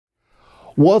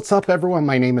What's up, everyone?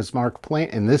 My name is Mark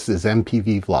Plant, and this is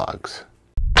MPV Vlogs.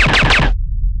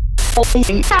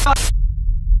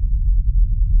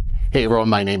 Hey everyone,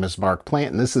 my name is Mark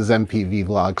Plant, and this is MPV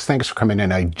Vlogs. Thanks for coming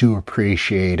in. I do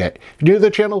appreciate it. If you're new to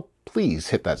the channel, please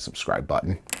hit that subscribe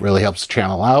button. It really helps the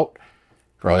channel out.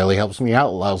 It really helps me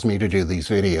out, allows me to do these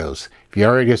videos. If you're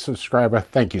already a subscriber,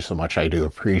 thank you so much. I do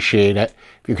appreciate it.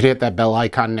 If you could hit that bell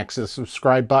icon next to the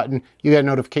subscribe button, you get a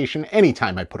notification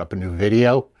anytime I put up a new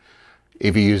video.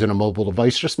 If you're using a mobile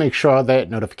device, just make sure that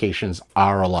notifications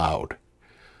are allowed.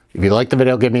 If you like the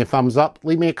video, give me a thumbs up.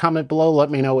 Leave me a comment below.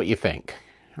 Let me know what you think.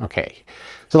 Okay.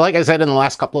 So like I said in the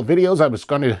last couple of videos, I'm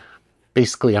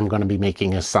going to be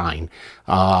making a sign.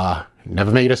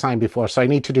 Never made a sign before, so I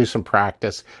need to do some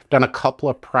practice. Done a couple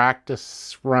of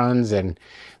practice runs and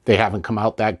they haven't come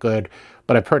out that good,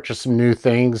 but I purchased some new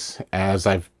things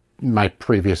my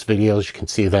previous videos. You can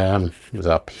see them. It was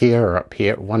up here or up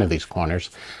here, one of these corners.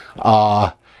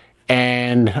 I'm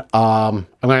going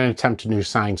to attempt a new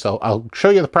sign. So I'll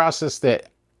show you the process that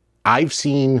I've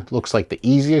seen looks like the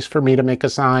easiest for me to make a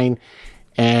sign,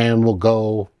 and we'll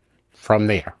go from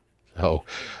there. So,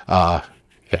 yeah,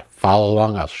 follow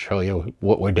along. I'll show you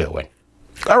what we're doing.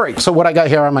 All right, so what I got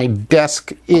here on my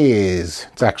desk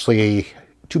it's actually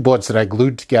two boards that I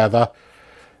glued together.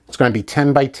 It's going to be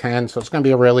 10 by 10, so it's going to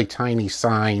be a really tiny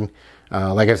sign.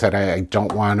 Like I said, I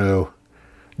don't want to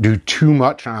do too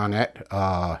much on it,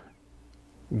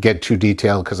 get too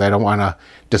detailed, because I don't want to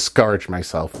discourage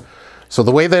myself. So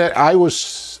the way that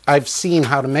I've seen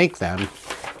how to make them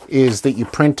is that you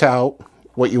print out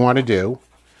what you want to do.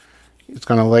 It's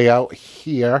going to lay out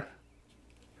here.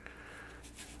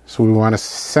 So we want to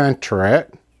center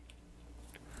it.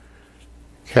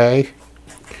 Okay.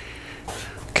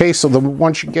 Okay, so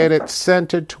once you get it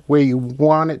centered to where you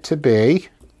want it to be,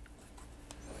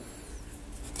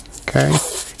 okay,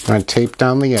 you're going to tape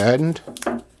down the end.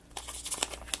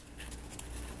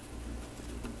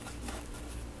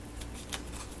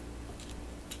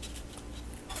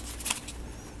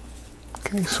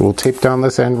 Okay, so we'll tape down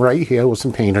this end right here with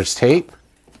some painter's tape.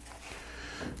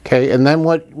 Okay, and then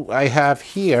what I have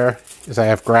here is I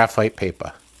have graphite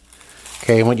paper.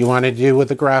 Okay, and what you want to do with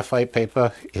the graphite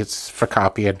paper, it's for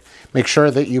copying. Make sure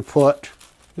that you put,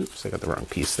 oops, I got the wrong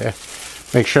piece there.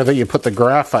 Make sure that you put the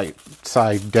graphite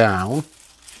side down.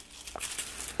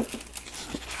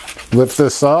 Lift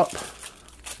this up.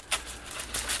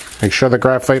 Make sure the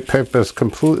graphite paper is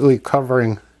completely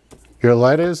covering your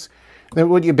letters. Then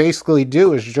what you basically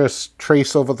do is just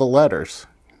trace over the letters.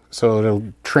 So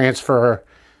it'll transfer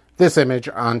this image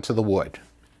onto the wood.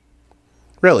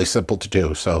 Really simple to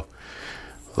do, so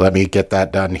let me get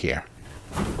that done here.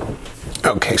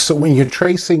 Okay, so when you're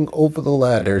tracing over the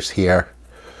letters here,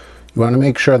 you want to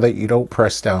make sure that you don't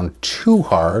press down too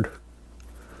hard,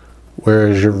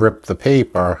 whereas you rip the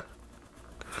paper,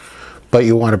 but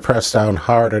you want to press down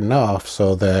hard enough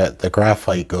so that the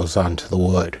graphite goes onto the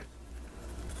wood.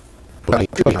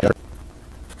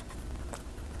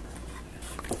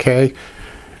 Okay,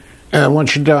 and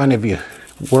once you're done, if you're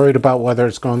worried about whether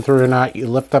it's going through or not, you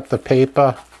lift up the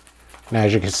paper, and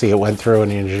as you can see, it went through,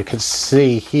 and as you can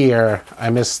see here, I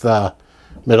missed the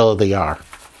middle of the R.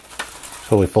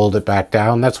 So we fold it back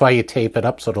down. That's why you tape it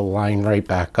up, so it'll line right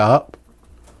back up.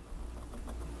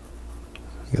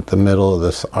 Get the middle of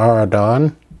this R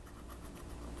done.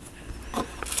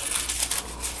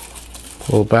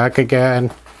 Pull back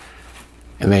again.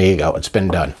 And there you go, it's been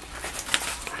done.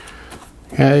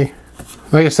 Okay,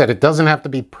 like I said, it doesn't have to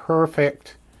be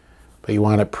perfect, but you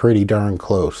want it pretty darn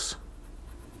close.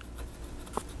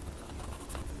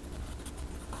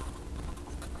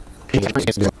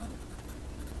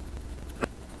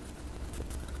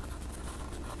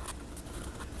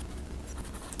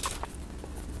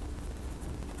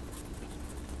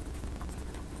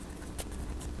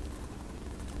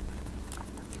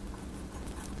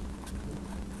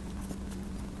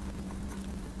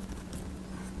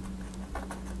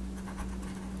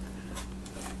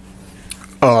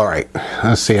 All right,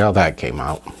 let's see how that came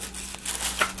out.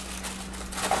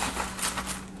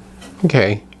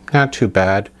 Okay, not too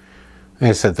bad.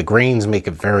 Like I said, the grains make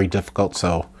it very difficult,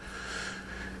 so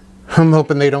I'm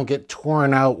hoping they don't get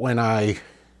torn out when I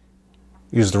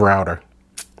use the router.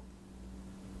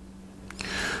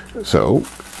 So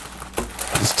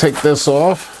let's take this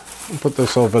off and put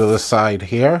this over to the side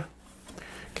here.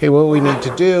 Okay, what we need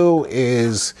to do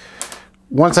is,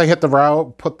 once I hit the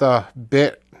route, put the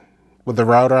bit with the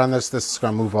router on this is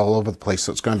going to move all over the place,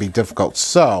 so it's going to be difficult.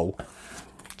 So,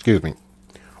 excuse me,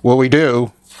 what we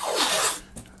do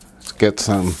is get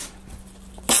some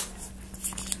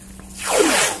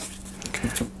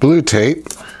blue tape,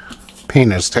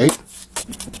 painter's tape,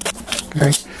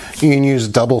 Okay, you can use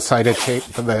double-sided tape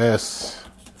for this.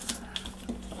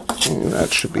 And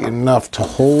that should be enough to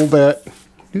hold it.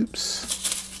 Oops.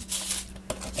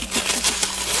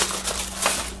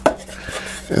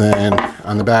 And then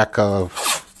on the back of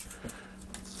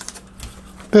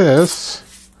this,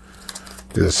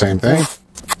 do the same thing.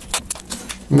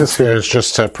 And this here is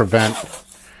just to prevent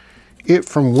it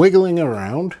from wiggling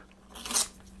around.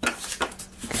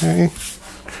 Okay.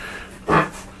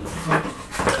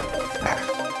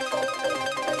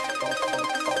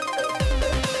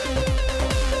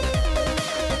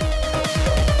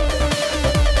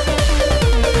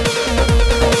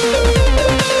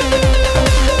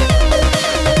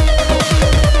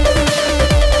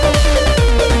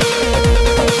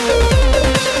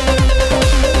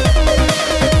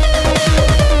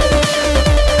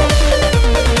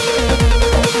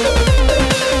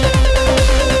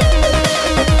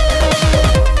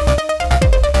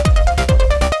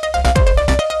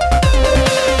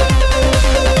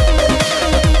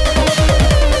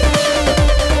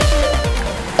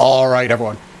 Alright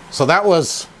everyone, so that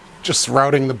was just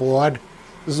routing the board.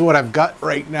 This is what I've got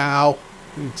right now.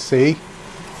 You can see, I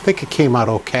think it came out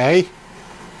okay.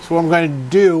 So what I'm going to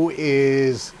do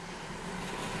is,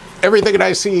 everything that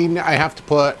I've seen, I have to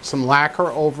put some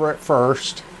lacquer over it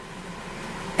first.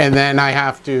 And then I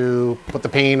have to put the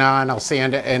paint on, I'll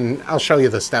sand it, and I'll show you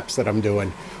the steps that I'm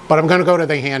doing. But I'm going to go to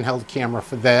the handheld camera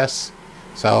for this.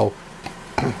 So,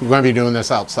 we're going to be doing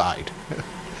this outside.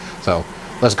 So,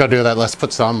 let's go do that. Let's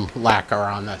put some lacquer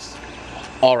on this.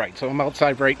 Alright, so I'm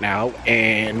outside right now,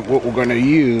 and what we're going to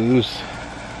use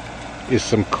is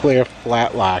some clear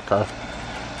flat lacquer.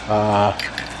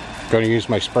 Going to use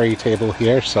my spray table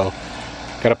here, so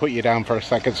got to put you down for a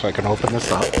second so I can open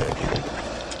this up.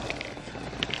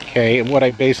 Okay, and what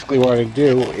I basically want to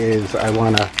do is I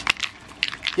want to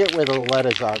get where the lead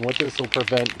is on. What this will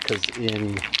prevent, because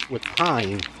with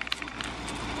pine,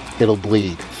 it'll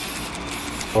bleed.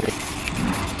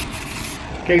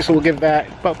 Okay, so we'll give that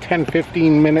about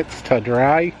 10-15 minutes to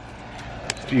dry.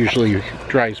 It usually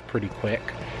dries pretty quick.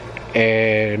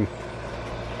 And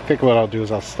I think what I'll do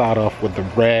is I'll start off with the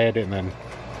red and then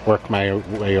work my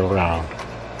way around.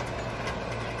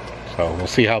 So we'll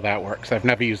see how that works. I've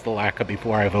never used the lacquer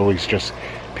before. I've always just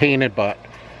painted, but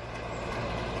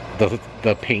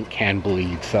the paint can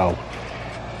bleed. So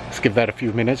let's give that a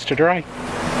few minutes to dry.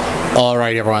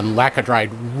 Alright everyone, lacquer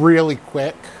dried really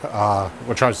quick,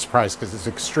 which I was surprised because it's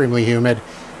extremely humid.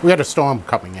 We got a storm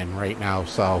coming in right now,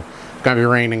 so it's going to be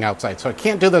raining outside. So I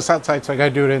can't do this outside, so I got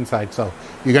to do it inside. So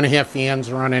you're going to hear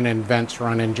fans running and vents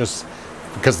running just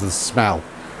because of the smell.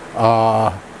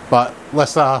 But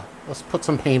let's put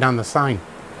some paint on the sign.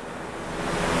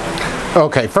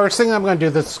 Okay, first thing I'm going to do,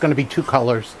 this is going to be two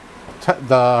colors.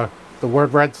 The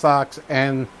word Red Sox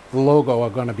and the logo are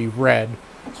going to be red.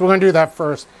 So we're going to do that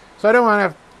first. So I don't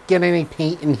want to get any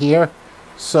paint in here.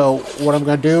 So what I'm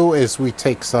going to do is we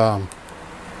take some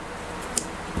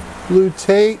blue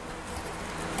tape.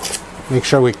 Make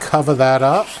sure we cover that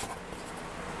up.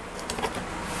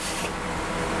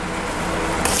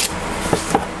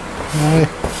 Okay.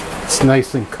 It's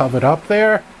nice and covered up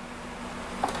there.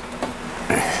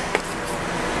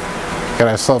 Got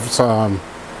ourselves some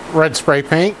red spray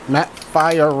paint, Matte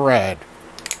Fire Red.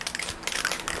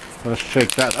 Let's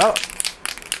shake that up.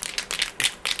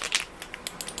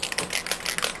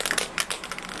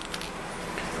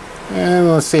 And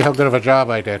let's see how good of a job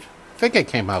I did. I think it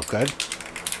came out good.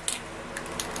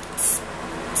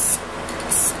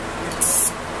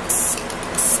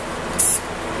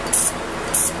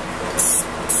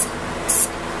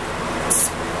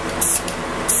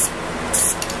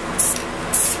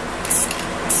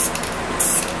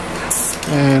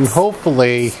 And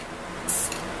hopefully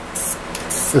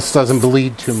this doesn't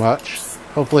bleed too much.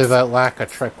 Hopefully that lacquer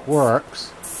trick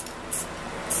works.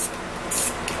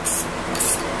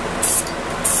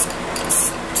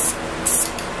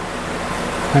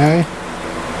 Okay.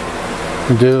 What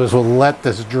we'll do is we'll let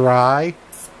this dry.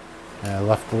 I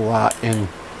left a lot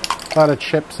of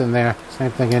chips in there.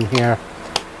 Same thing in here.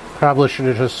 Probably should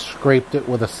have just scraped it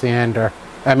with a sander.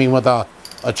 I mean with a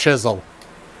chisel.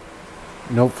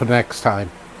 Note for next time.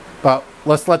 But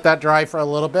let's let that dry for a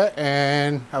little bit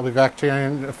and I'll be back to you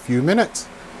in a few minutes.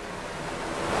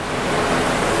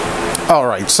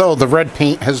 Alright, so the red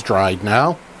paint has dried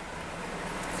now.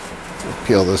 We'll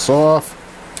peel this off.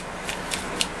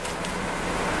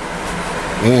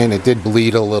 And it did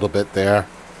bleed a little bit there.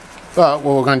 But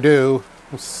what we're going to do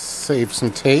is save some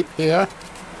tape here.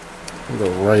 We'll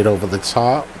go right over the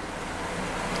top.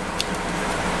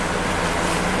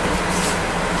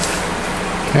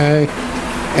 Okay.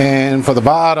 And for the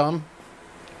bottom,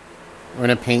 we're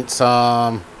going to paint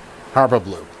some Harbor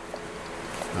Blue.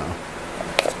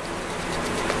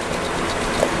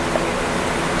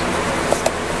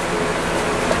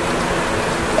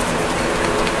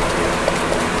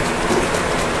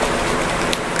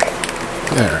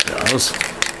 There it goes.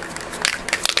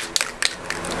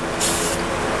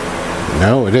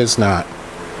 No, it is not.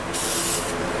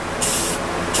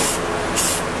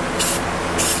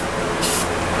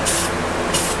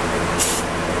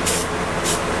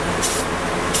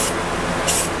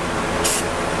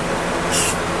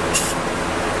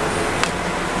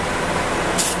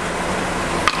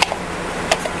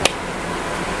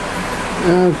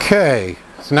 Okay,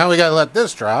 so now we gotta let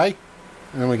this dry,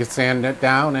 and then we can sand it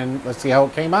down and let's see how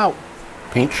it came out.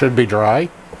 Paint should be dry.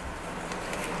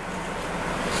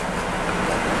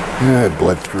 It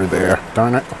bled through there,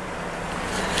 darn it.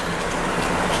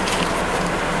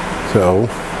 So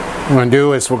what we're gonna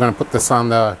do is we're gonna put this on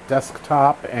the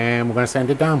desktop and we're gonna sand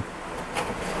it down.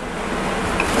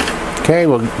 Okay,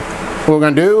 well, what we're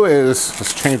gonna do is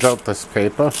just change out this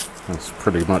paper. It's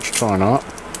pretty much torn up.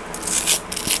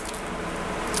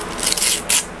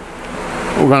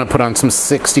 We're going to put on some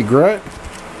 60 grit.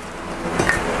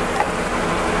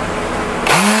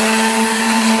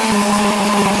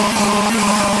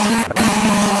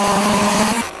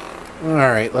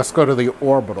 Alright, let's go to the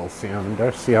orbital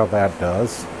sander, see how that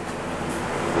does.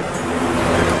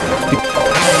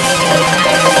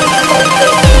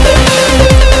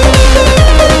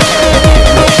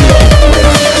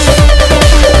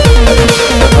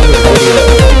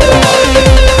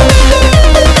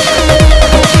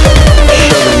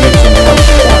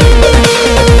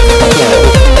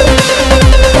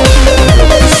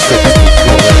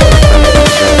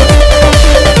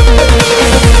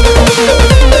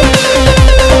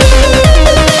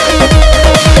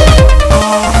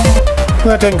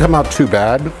 That didn't come out too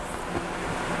bad.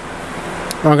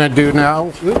 What I'm going to do now,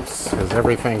 oops, is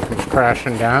everything comes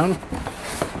crashing down.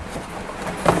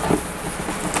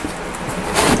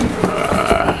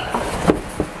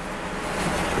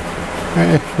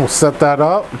 Okay, we'll set that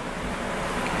up.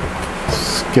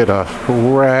 Let's get a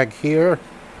rag here.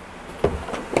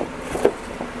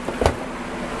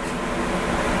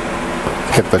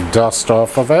 Get the dust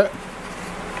off of it.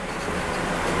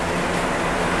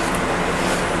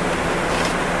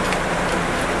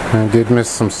 I did miss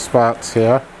some spots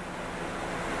here.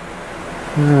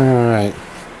 Alright.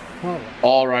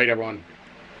 Alright, everyone.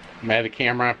 I'm out of the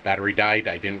camera. Battery died.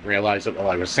 I didn't realize it while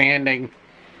I was sanding.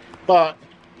 But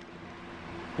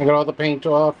I got all the paint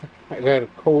off. I got a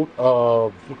coat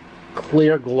of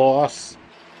clear gloss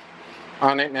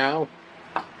on it now.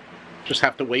 Just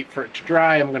have to wait for it to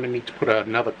dry. I'm going to need to put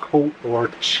another coat or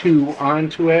two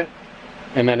onto it.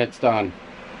 And then it's done.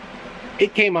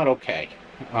 It came out okay.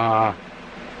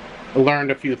 I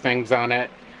learned a few things on it.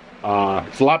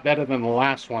 It's a lot better than the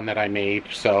last one that I made,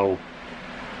 so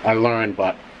I learned.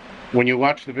 But when you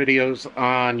watch the videos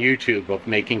on YouTube of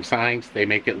making signs, they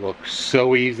make it look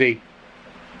so easy.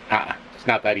 It's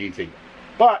not that easy.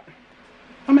 But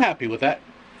I'm happy with that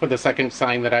for the second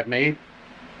sign that I've made.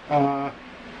 Yeah.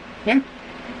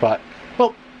 But,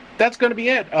 well, that's going to be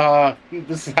it.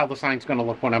 This is how the sign's going to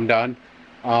look when I'm done.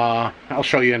 I'll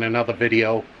show you in another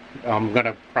video. I'm going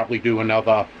to probably do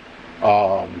another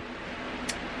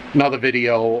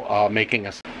video making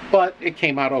a, but it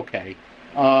came out okay.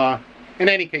 In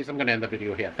any case, I'm going to end the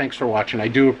video here. Thanks for watching. I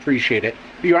do appreciate it.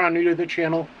 If you are new to the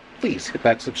channel, please hit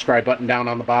that subscribe button down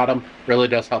on the bottom. Really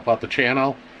does help out the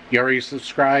channel. If you already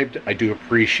subscribed, I do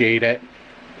appreciate it.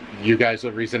 You guys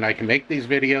are the reason I can make these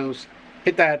videos.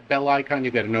 Hit that bell icon. You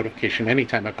get a notification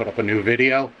anytime I put up a new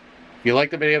video. If you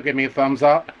like the video, give me a thumbs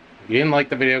up. If you didn't like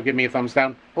the video, give me a thumbs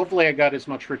down. Hopefully I got as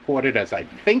much recorded as I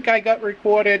think I got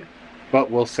recorded,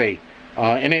 but we'll see.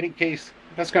 In any case,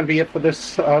 that's going to be it for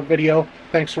this video.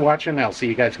 Thanks for watching. I'll see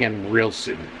you guys again real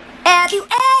soon. Have you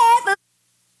ever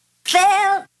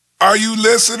felt? Are you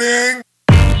listening?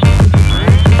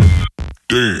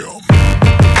 Damn.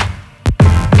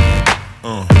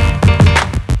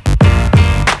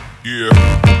 Yeah.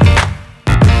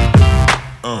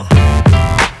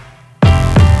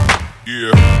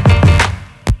 Yeah.